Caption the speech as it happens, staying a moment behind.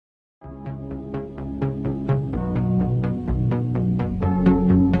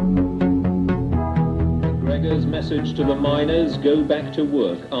message to the miners: go back to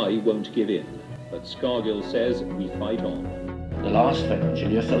work, I won't give in. But Scargill says we fight on. The last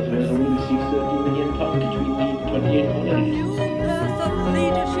financial year, South Wales only received £30 million between the 28 holidays. New birth of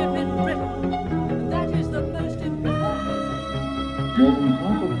leadership in Britain. That is the most important. More than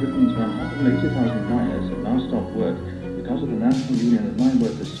half of Britain's 180,000 miners have now stopped work because of the National Union of Mine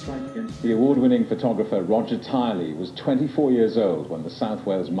Workers strike against... The award-winning photographer Roger Tiley was 24 years old when the South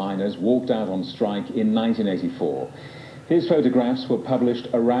Wales miners walked out on strike in 1984. His photographs were published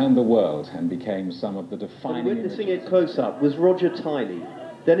around the world and became some of the defining... Witnessing it close up was Roger Tiley,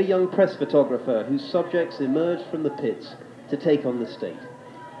 then a young press photographer whose subjects emerged from the pits to take on the state.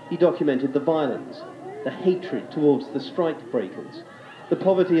 He documented the violence, the hatred towards the strike breakers, the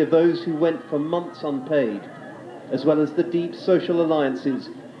poverty of those who went for months unpaid, as well as the deep social alliances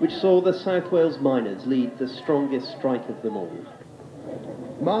which saw the South Wales miners lead the strongest strike of them all.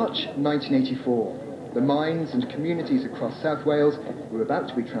 March 1984. The mines and communities across South Wales were about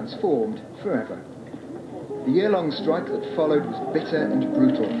to be transformed forever. The year-long strike that followed was bitter and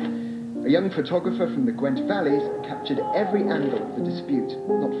brutal. A young photographer from the Gwent Valleys captured every angle of the dispute,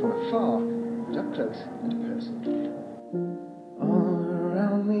 not from afar, but up close and personal. All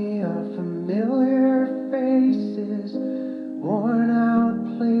around me are familiar faces, worn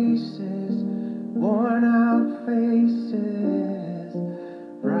out places, worn out faces,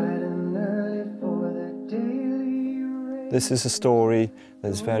 bright and early for the daily race. This is a story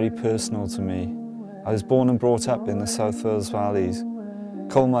that's very personal to me. I was born and brought up in the South Wales Valleys.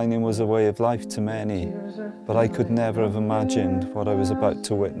 Coal mining was a way of life to many, but I could never have imagined what I was about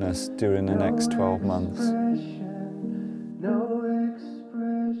to witness during the next 12 months.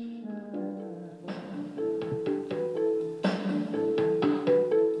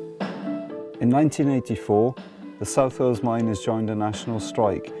 In 1984, the South Wales miners joined a national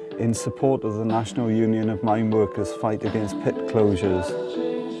strike in support of the National Union of Mine Workers' fight against pit closures.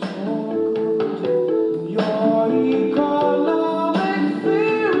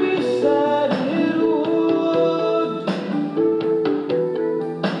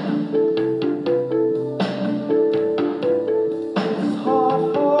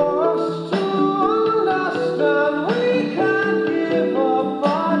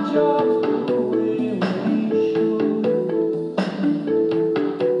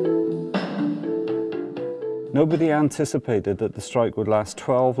 Nobody anticipated that the strike would last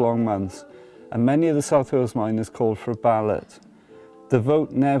 12 long months, and many of the South Wales miners called for a ballot. The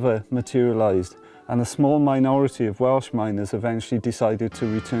vote never materialised, and a small minority of Welsh miners eventually decided to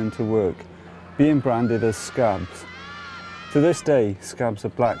return to work, being branded as scabs. To this day, scabs are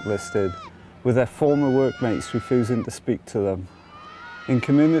blacklisted, with their former workmates refusing to speak to them. In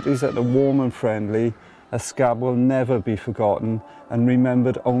communities that are warm and friendly, a scab will never be forgotten and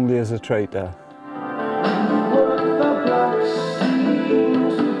remembered only as a traitor.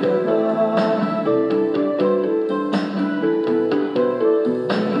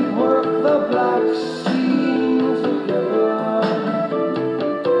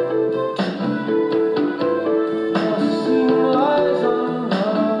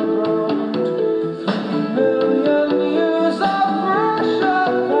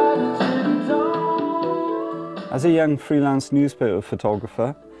 As a young freelance newspaper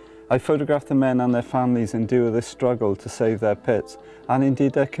photographer, I photographed the men and their families endure this struggle to save their pits and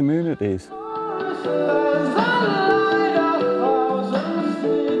indeed their communities.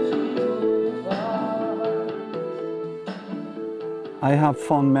 I have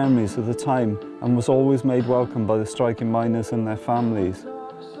fond memories of the time and was always made welcome by the striking miners and their families.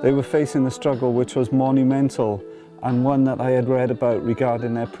 They were facing a struggle which was monumental and one that I had read about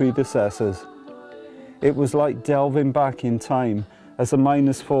regarding their predecessors. It was like delving back in time as the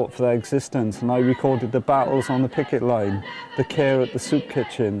miners fought for their existence, and I recorded the battles on the picket line, the care at the soup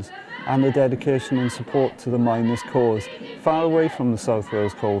kitchens, and the dedication and support to the miners' cause, far away from the South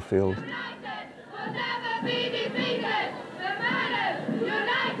Wales coalfield.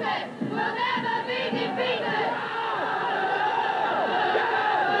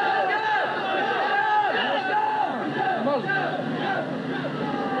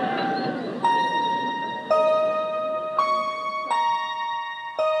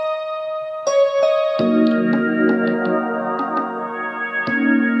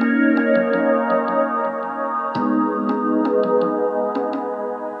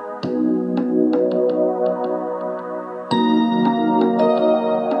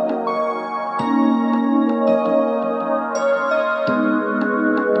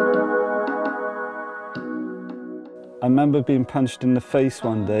 I remember being punched in the face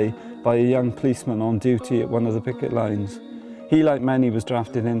one day by a young policeman on duty at one of the picket lines. He, like many, was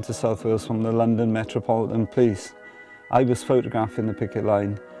drafted into South Wales from the London Metropolitan Police. I was photographing the picket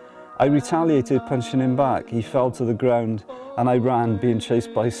line. I retaliated, punching him back. He fell to the ground and I ran, being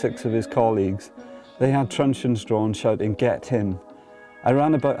chased by 6 of his colleagues. They had truncheons drawn, shouting, "Get him." I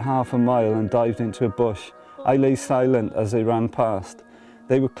ran about half a mile and dived into a bush. I lay silent as they ran past.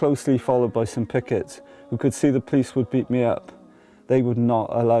 They were closely followed by some pickets who could see the police would beat me up. They would not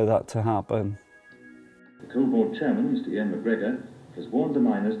allow that to happen. The Coal Board chairman, Mr. Ian McGregor, has warned the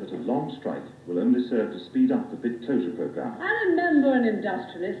miners that a long strike will only serve to speed up the pit closure programme. I remember an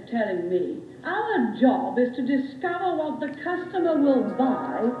industrialist telling me, our job is to discover what the customer will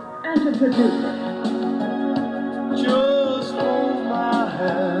buy and to produce it. Just hold my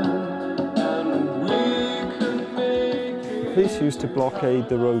hand and we could make it. Police used to blockade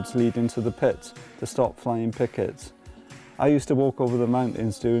the roads leading to the pits to stop flying pickets. I used to walk over the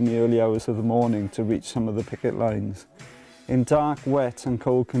mountains during the early hours of the morning to reach some of the picket lines. In dark, wet and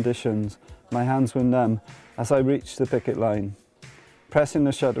cold conditions, my hands were numb as I reached the picket line. Pressing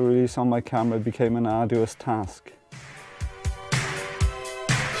the shutter release on my camera became an arduous task.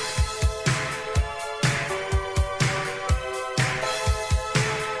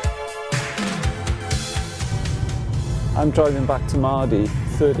 I'm driving back to Mardy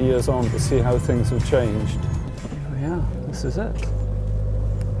 30 years on to see how things have changed. Here we are, this is it.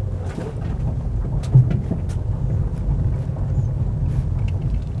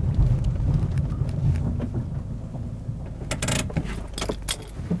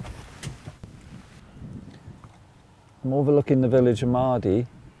 I'm overlooking the village of Mardy,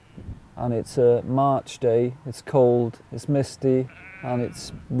 and it's a March day. It's cold, it's misty and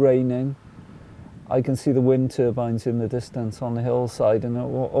it's raining. I can see the wind turbines in the distance on the hillside, and I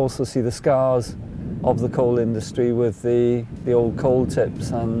also see the scars of the coal industry with the old coal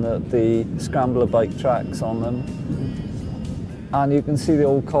tips and the scrambler bike tracks on them. And you can see the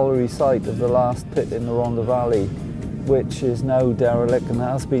old colliery site of the last pit in the Rhondda Valley, which is now derelict and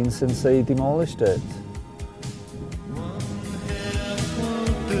has been since they demolished it.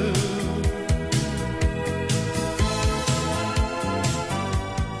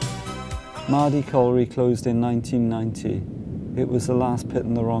 Mardy Colliery closed in 1990. It was the last pit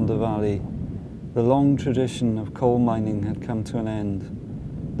in the Rhondda Valley. The long tradition of coal mining had come to an end.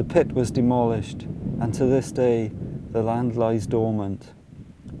 The pit was demolished, and to this day, the land lies dormant.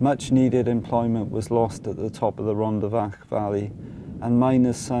 Much needed employment was lost at the top of the Rhondda Valley, and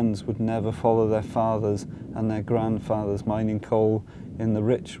miners' sons would never follow their fathers and their grandfathers mining coal in the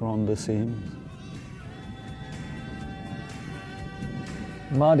rich Rhondda seams.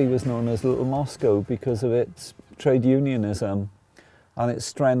 Mardy was known as Little Moscow because of its trade unionism and its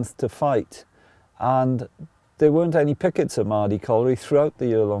strength to fight. And there weren't any pickets at Mardy Colliery throughout the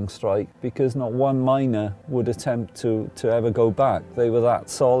year-long strike because not one miner would attempt to ever go back. They were that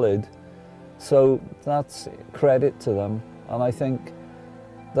solid. So that's credit to them. And I think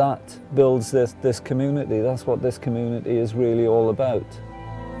that builds this community. That's what this community is really all about.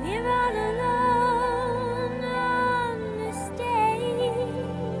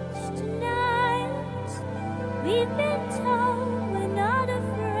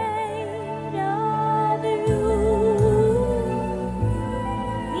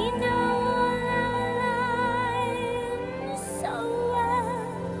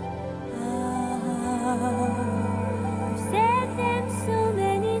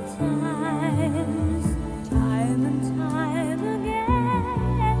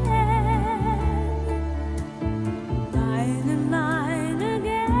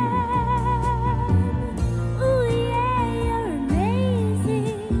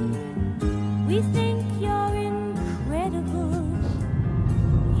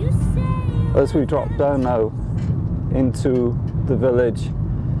 As we drop down now into the village,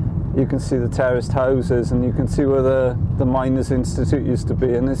 you can see the terraced houses and you can see where the Miners' Institute used to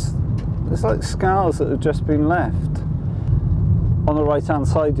be, and it's like scars that have just been left. On the right hand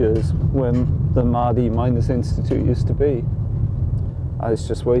side here is when the Mardy Miners' Institute used to be. And it's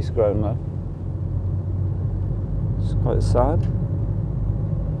just waste ground now. It's quite sad.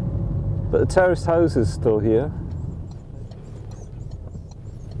 But the terraced house is still here.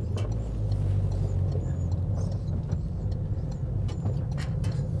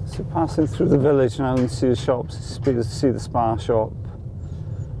 So passing through the village now, you see the shops, you see the Spar shop,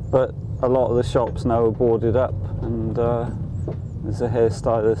 but a lot of the shops now are boarded up, and there's a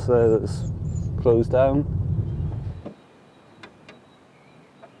hairstylist there that's closed down.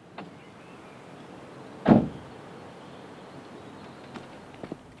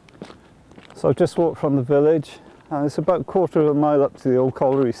 So I've just walked from the village, and it's about a quarter of a mile up to the old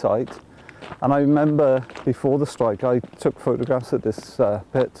colliery site, And I remember before the strike, I took photographs at this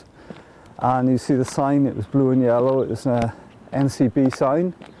pit, and you see the sign, it was blue and yellow, it was an NCB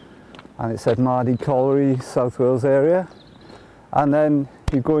sign, and it said Mardy Colliery, South Wales area. And then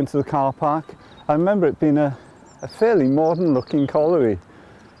you go into the car park. I remember it being a fairly modern looking colliery.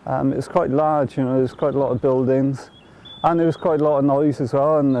 It was quite large, you know, there was quite a lot of buildings, and there was quite a lot of noise as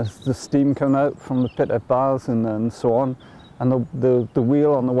well, and the steam coming out from the pit at bars and so on, and the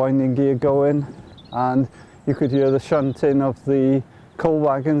wheel on the winding gear going, and you could hear the shunting of the coal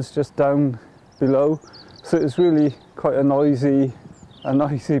wagons just down below. So it was really quite a noisy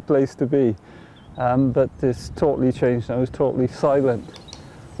place to be. But it's totally changed now, it's totally silent.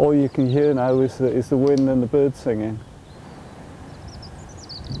 All you can hear now is the wind and the birds singing.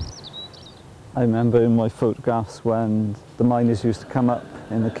 I remember in my photographs when the miners used to come up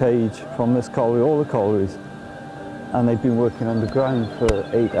in the cage from this colliery, all the collieries, and they'd been working underground for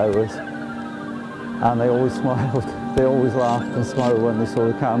 8 hours, and they always smiled, they always laughed and smiled when they saw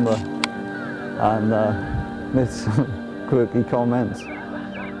the camera, and made some quirky comments.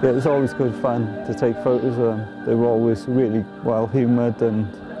 Yeah, it was always good fun to take photos of them. They were always really well humoured, and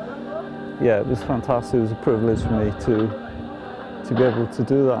yeah, it was fantastic. It was a privilege for me to be able to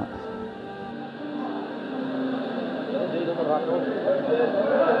do that.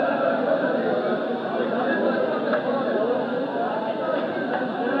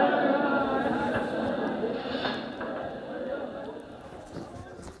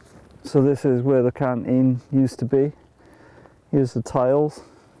 So this is where the canteen used to be. Here's the tiles.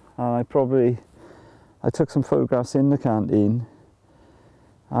 And I took some photographs in the canteen,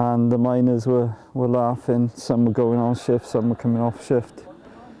 and the miners were laughing. Some were going on shift, some were coming off shift.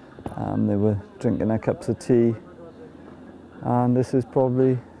 They were drinking their cups of tea, and this is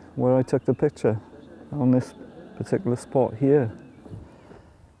probably where I took the picture, on this particular spot here.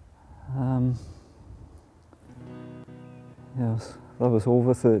 Yes, that was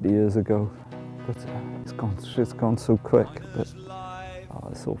over 30 years ago, but it's gone so quick. But oh,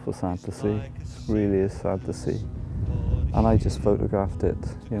 it's awful sad to see. It really is sad to see. And I just photographed it,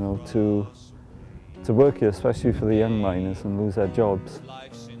 you know, to work here, especially for the young miners, and lose their jobs.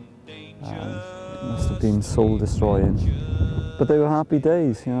 It must have been soul destroying. But they were happy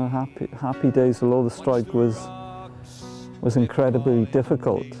days, you know, happy days, although the strike was incredibly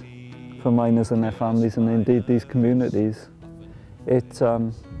difficult for miners and their families, and indeed these communities.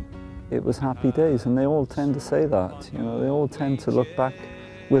 It was happy days, and they all tend to say that, you know, they all tend to look back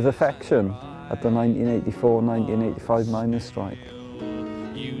with affection at the 1984-1985 miners' strike.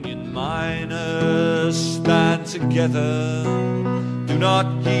 Union miners stand together, do not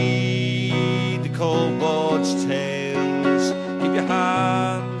heed the coal board's tales, keep your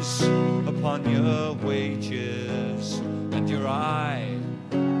hands upon your wages and your eye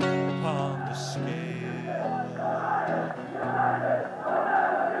upon the scale.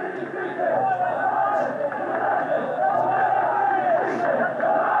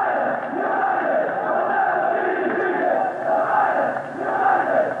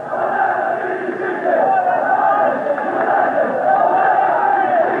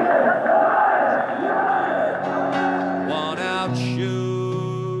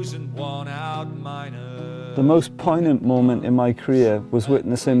 The most poignant moment in my career was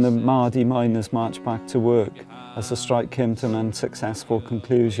witnessing the Mardy miners march back to work as the strike came to an unsuccessful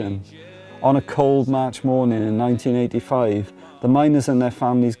conclusion. On a cold March morning in 1985, the miners and their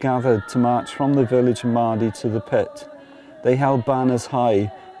families gathered to march from the village of Mardy to the pit. They held banners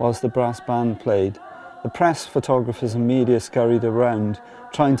high whilst the brass band played. The press, photographers and media scurried around,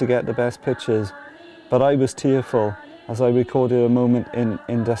 trying to get the best pictures, but I was tearful as I recorded a moment in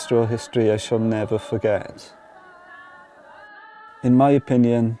industrial history I shall never forget. In my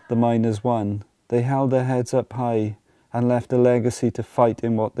opinion, the miners won. They held their heads up high and left a legacy to fight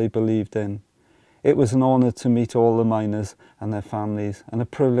in what they believed in. It was an honour to meet all the miners and their families, and a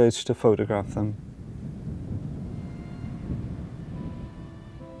privilege to photograph them.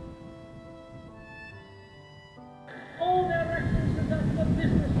 All their actions conducted a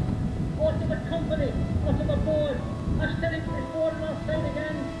business or to the company